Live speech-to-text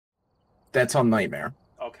That's on Nightmare.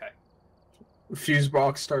 Okay. Fuse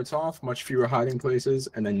Box starts off, much fewer hiding places,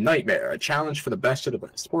 and then Nightmare, a challenge for the best of the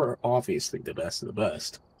best. Or obviously the best of the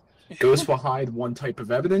best. Ghosts will hide one type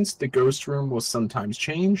of evidence. The ghost room will sometimes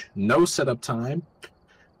change. No setup time.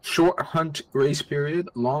 Short hunt grace period.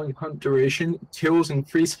 Long hunt duration. Kills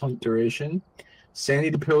increase hunt duration.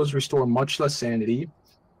 Sanity pills restore much less sanity.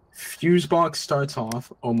 Fuse Box starts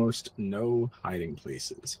off, almost no hiding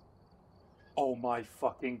places. Oh my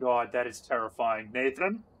fucking god, that is terrifying.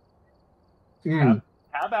 Nathan? Mm.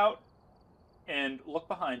 Tab out and look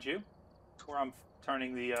behind you, where I'm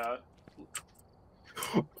turning the,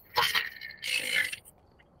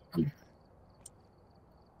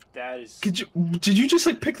 That is... Did you just,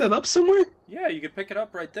 like, pick that up somewhere? Yeah, you can pick it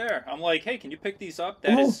up right there. I'm like, hey, can you pick these up?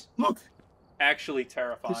 That is look. Actually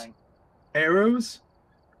terrifying. Arrows?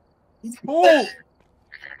 Oh!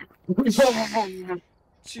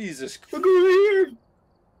 Jesus. Look over here!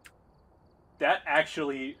 That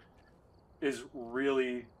actually is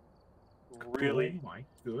really... Oh my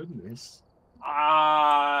goodness.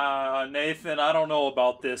 Nathan, I don't know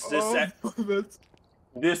about this.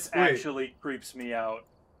 This actually creeps me out.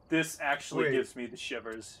 This actually gives me the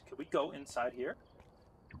shivers. Can we go inside here?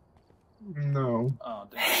 No. Oh,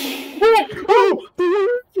 damn. Oh, no!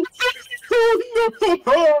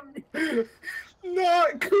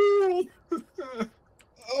 Not cool!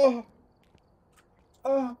 Oh.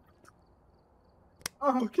 Oh.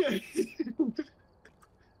 Okay.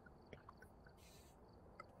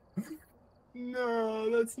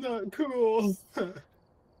 No, that's not cool.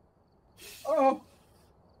 Oh.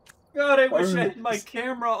 God, I wish I had my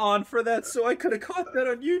camera on for that so I could have caught that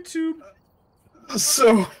on YouTube.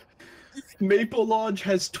 So, Maple Lodge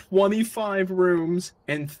has 25 rooms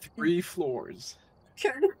and 3 floors.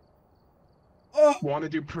 Oh. Want to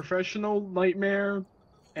do professional, nightmare,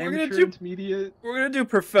 amateur, intermediate? We're gonna do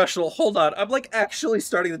professional. Hold on, I'm like actually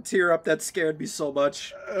starting to tear up. That scared me so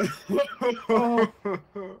much.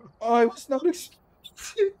 I was not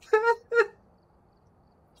expecting that.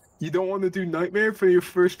 You don't want to do Nightmare for your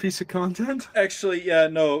first piece of content? Actually, yeah,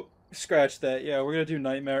 no. Scratch that. Yeah, we're going to do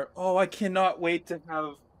Nightmare. Oh, I cannot wait to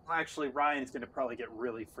have... Actually, Ryan's going to probably get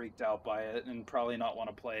really freaked out by it and probably not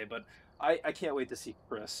want to play, but I can't wait to see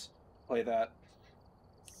Chris play that.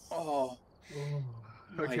 Oh.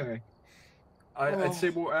 Okay. I'd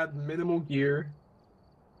say we'll add minimal gear.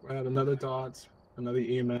 We'll add another dot, another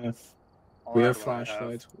EMF. We have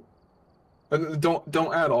flashlights.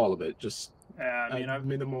 Don't add all of it, just... Yeah, I mean, I've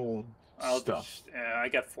minimal stuff. Yeah, I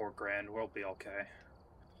got $4,000. We'll be okay.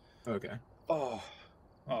 Okay. Oh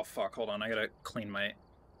fuck! Hold on, I gotta clean my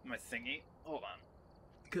thingy. Hold on,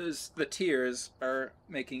 because the tears are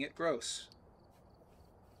making it gross.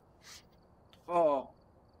 Oh,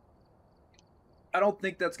 I don't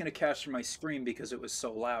think that's gonna capture my screen because it was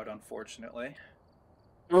so loud, unfortunately.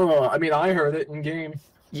 Oh, I mean, I heard it in game.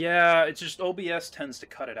 Yeah, it's just OBS tends to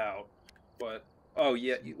cut it out, but. Oh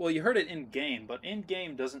yeah, well you heard it in game, but in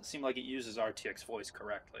game doesn't seem like it uses RTX voice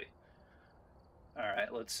correctly. All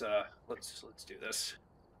right, let's do this.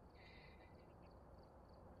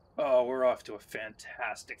 Oh, we're off to a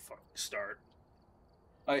fantastic fucking start.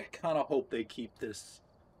 I kind of hope they keep this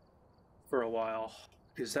for a while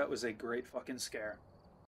because that was a great fucking scare.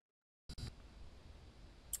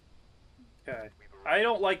 Okay, I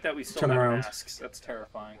don't like that we still have masks. That's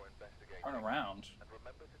terrifying. Turn around.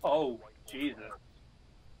 Oh, Jesus.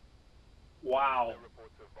 Wow.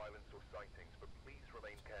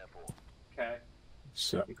 Okay.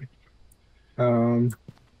 So,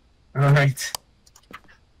 alright.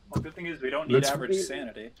 Well, good thing is we don't need average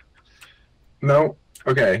sanity. No.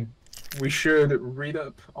 Okay. We should read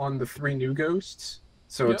up on the 3 new ghosts.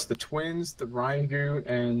 So it's the twins, the Ryangu,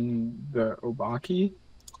 and the Obaki.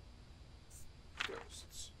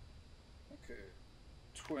 Ghosts. Okay.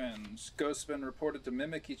 Twins. Ghosts have been reported to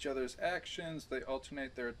mimic each other's actions. They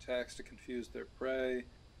alternate their attacks to confuse their prey.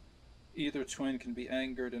 Either twin can be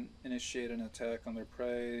angered and initiate an attack on their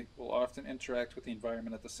prey. Will often interact with the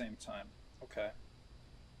environment at the same time. Okay.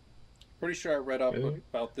 Pretty sure I read up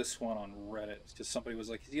about this one on Reddit because somebody was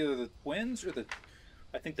like, it's either the twins or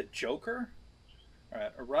I think the Joker.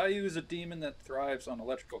 Alright, Arayu is a demon that thrives on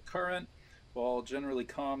electrical current. While generally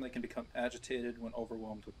calm, they can become agitated when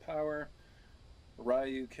overwhelmed with power.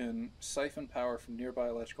 Arayu can siphon power from nearby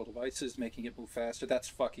electrical devices, making it move faster. That's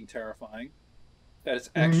fucking terrifying. That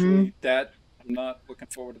is actually, I'm not looking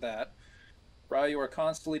forward to that. Arayu are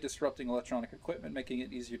constantly disrupting electronic equipment, making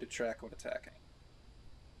it easier to track when attacking.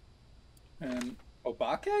 And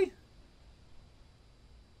Obake?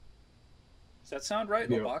 Does that sound right?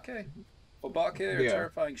 Yeah. Obake? Obake are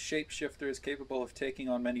terrifying shapeshifters capable of taking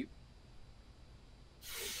on many...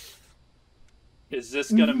 Is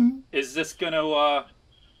this gonna? Mm-hmm. Is this gonna?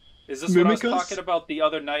 Is this what I was Mimic us? talking about the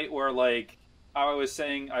other night, where like I was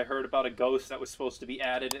saying I heard about a ghost that was supposed to be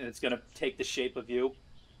added, and it's gonna take the shape of you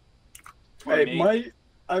or It me? might.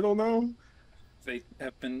 I don't know. They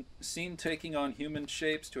have been seen taking on human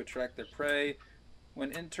shapes to attract their prey.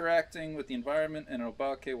 When interacting with the environment, an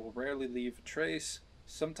obake will rarely leave a trace.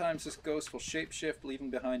 Sometimes this ghost will shapeshift, leaving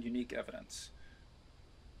behind unique evidence.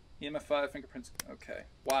 EMF5 fingerprints. Okay.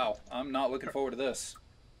 Wow. I'm not looking forward to this.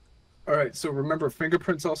 All right. So remember,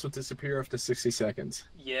 fingerprints also disappear after 60 seconds.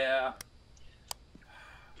 Yeah.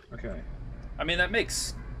 Okay. I mean, that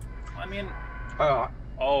makes. I mean. Uh,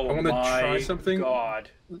 Oh I want to my try something. God.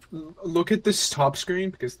 Look at this top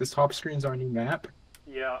screen because this top screen's our new map.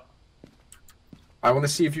 Yeah. I want to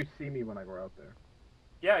see if you see me when I go out there.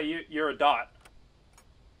 Yeah, you're a dot.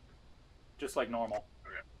 Just like normal.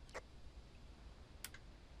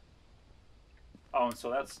 Oh, and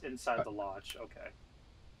so that's inside the lodge. Okay.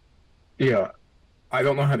 Yeah. I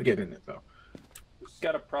don't know how to get in it though. There's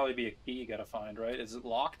gotta probably be a key you gotta find, right? Is it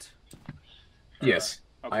locked? Or... Yes.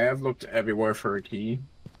 Okay. I have looked everywhere for a key.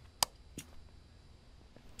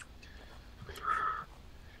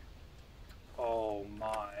 Oh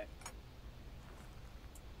my.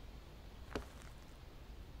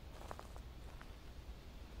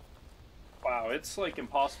 Wow, it's like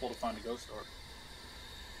impossible to find a ghost orb.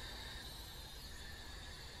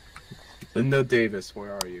 Linda Davis,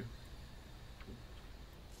 where are you?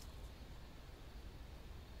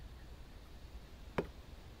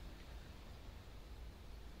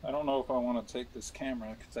 I don't know if I want to take this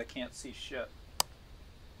camera because I can't see shit.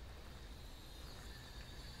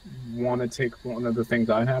 Want to take one of the things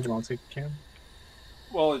I have and I'll take the camera?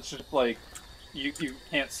 Well, it's just like you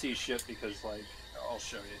can't see shit because like I'll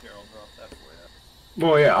show you here. I'll drop that for you.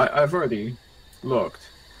 Well, yeah, I've already looked.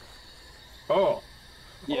 Oh.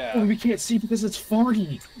 Yeah. Oh, we can't see because it's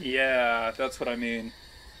foggy. Yeah, that's what I mean.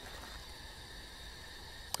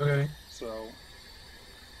 Okay. So.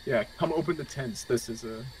 Yeah, come open the tents. This is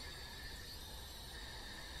a...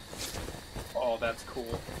 Oh, that's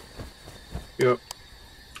cool. Yep.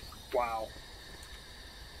 Wow.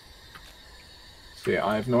 So yeah,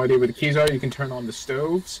 I have no idea where the keys are. You can turn on the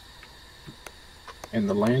stoves. And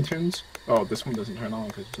the lanterns. Oh, this one doesn't turn on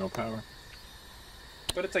because there's no power.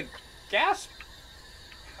 But it's a gas.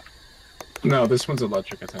 No, this one's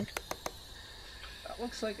electric, I think. That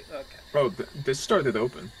looks like okay. Oh, this started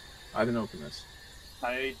open. I didn't open this.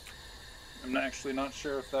 I'm actually not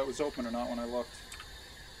sure if that was open or not when I looked.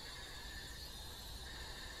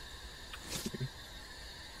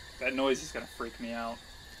 That noise is gonna freak me out.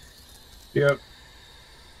 Yep.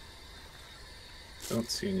 Don't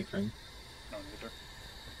see anything. No, neither.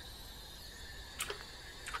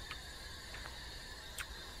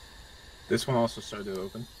 This one also started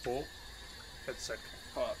open. Cool. That's sick.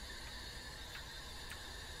 Hot.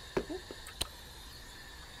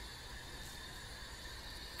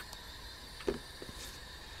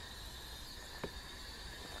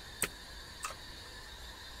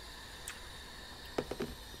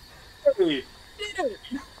 Hey, did it!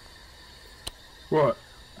 What?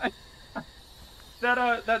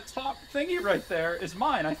 That top thingy right there is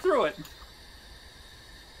mine. I threw it.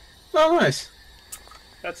 Oh, nice.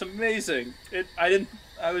 That's amazing.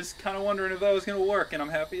 I was kind of wondering if that was gonna work, and I'm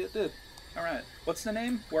happy it did. All right. What's the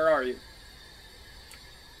name? Where are you?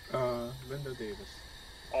 Linda Davis.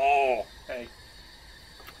 Oh, hey.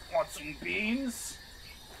 Want some beans?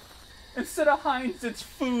 Instead of Heinz, it's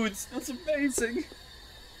foods. That's amazing.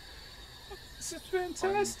 This is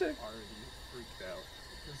fantastic. I'm already freaked out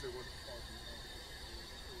because it wasn't foggy.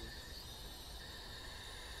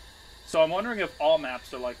 So I'm wondering if all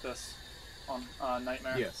maps are like this on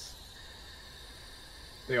Nightmare. Yes.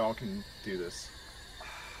 They all can do this.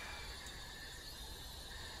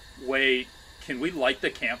 Wait, can we light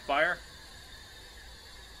the campfire?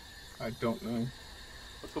 I don't know.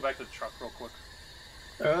 Let's go back to the truck real quick.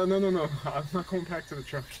 No. I'm not going back to the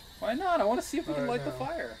truck. Why not? I want to see if we can Alright, light the now.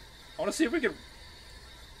 fire. I want to see if we can...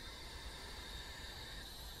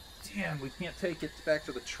 Damn, we can't take it back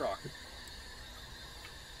to the truck.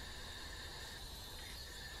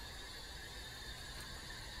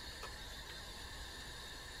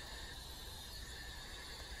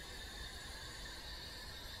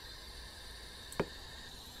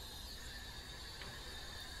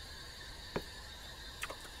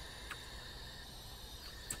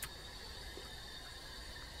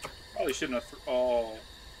 Probably shouldn't have... Oh.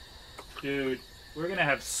 Dude, we're going to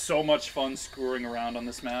have so much fun screwing around on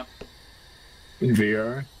this map. In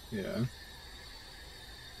VR? Yeah.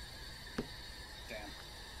 Damn.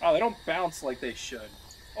 Oh, they don't bounce like they should.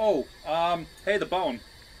 Oh, hey, the bone.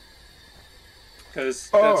 Because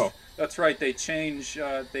Oh. that's right. They change.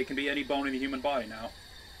 They can be any bone in the human body now.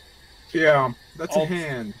 Yeah, that's a All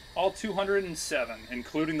hand. all 207,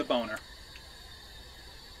 including the boner.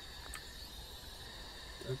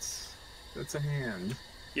 That's a hand.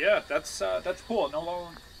 Yeah, that's cool.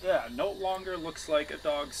 No longer looks like a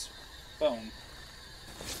dog's bone.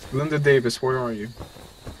 Linda Davis, where are you?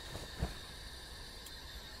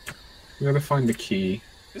 We gotta find the key.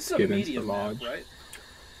 This is a Get into the medium map, lodge. right?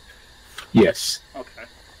 Yes. Okay.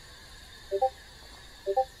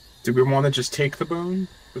 Do we want to just take the bone,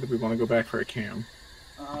 or do we want to go back for a cam?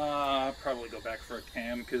 Probably go back for a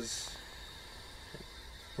cam, because...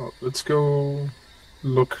 Well, let's go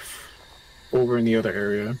look over in the other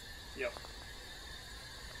area. Yep.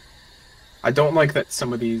 I don't like that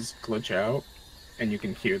some of these glitch out, and you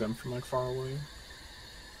can hear them from, like, far away. It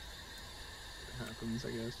happens,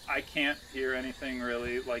 I guess. I can't hear anything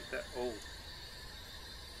really like that. Oh.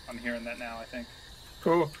 I'm hearing that now, I think.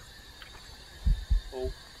 Oh.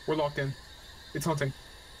 Oh. We're locked in. It's hunting.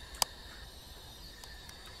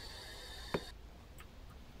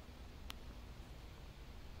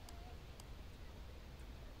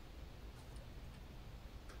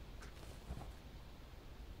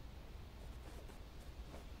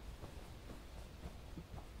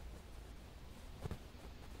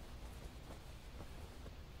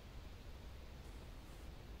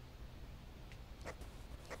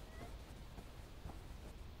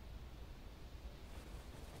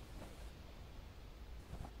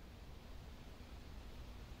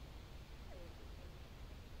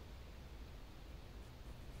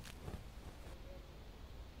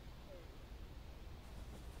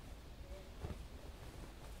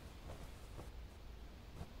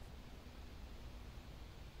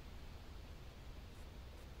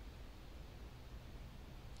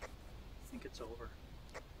 I think it's over.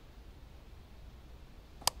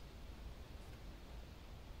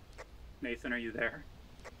 Nathan, are you there?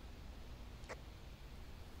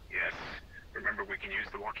 Yes. Remember, we can use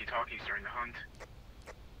the walkie-talkies during the hunt.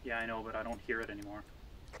 Yeah, I know, but I don't hear it anymore.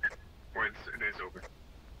 Or it is over.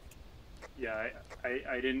 Yeah,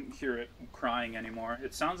 I didn't hear it crying anymore.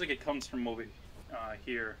 It sounds like it comes from over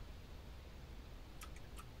here.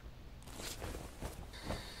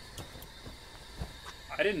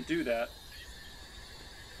 I didn't do that.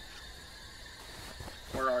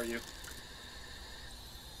 Where are you?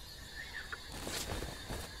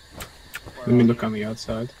 Let me look on the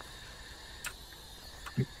outside.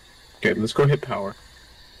 Okay, let's go hit power.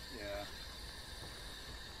 Yeah.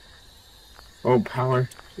 Oh, power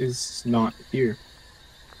is not here.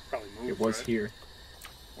 Probably moved, It was right? here.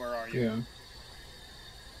 Where are you? Yeah.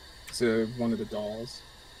 It's one of the dolls.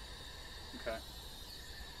 Okay.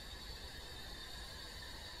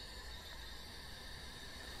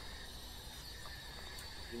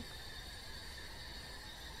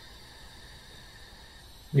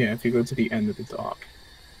 Yeah, if you go to the end of the dock.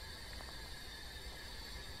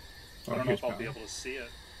 I don't know if I'll be able to see it.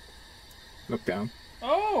 Look down.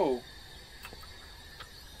 Oh!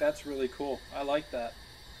 That's really cool. I like that.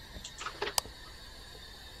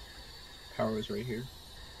 Power is right here.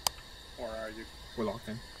 Where are you? We're locked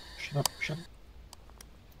in. Shut up, shut up.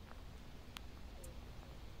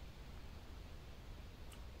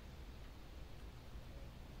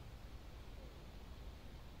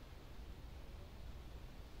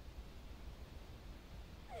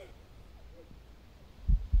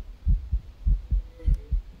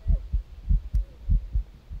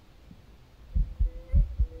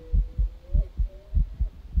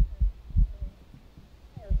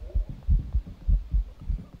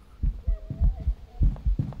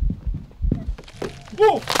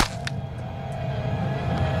 Whoa!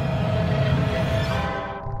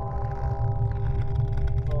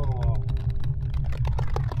 Oh.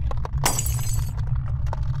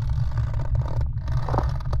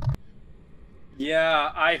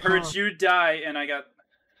 Yeah, I heard you die and I got...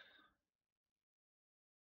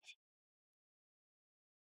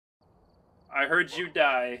 I heard you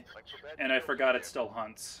die and I forgot it still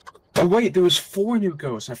hunts. Oh wait, there was 4 new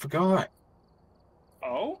ghosts. I forgot.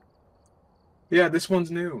 Oh? Yeah, this one's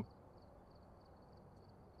new.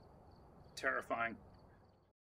 Terrifying.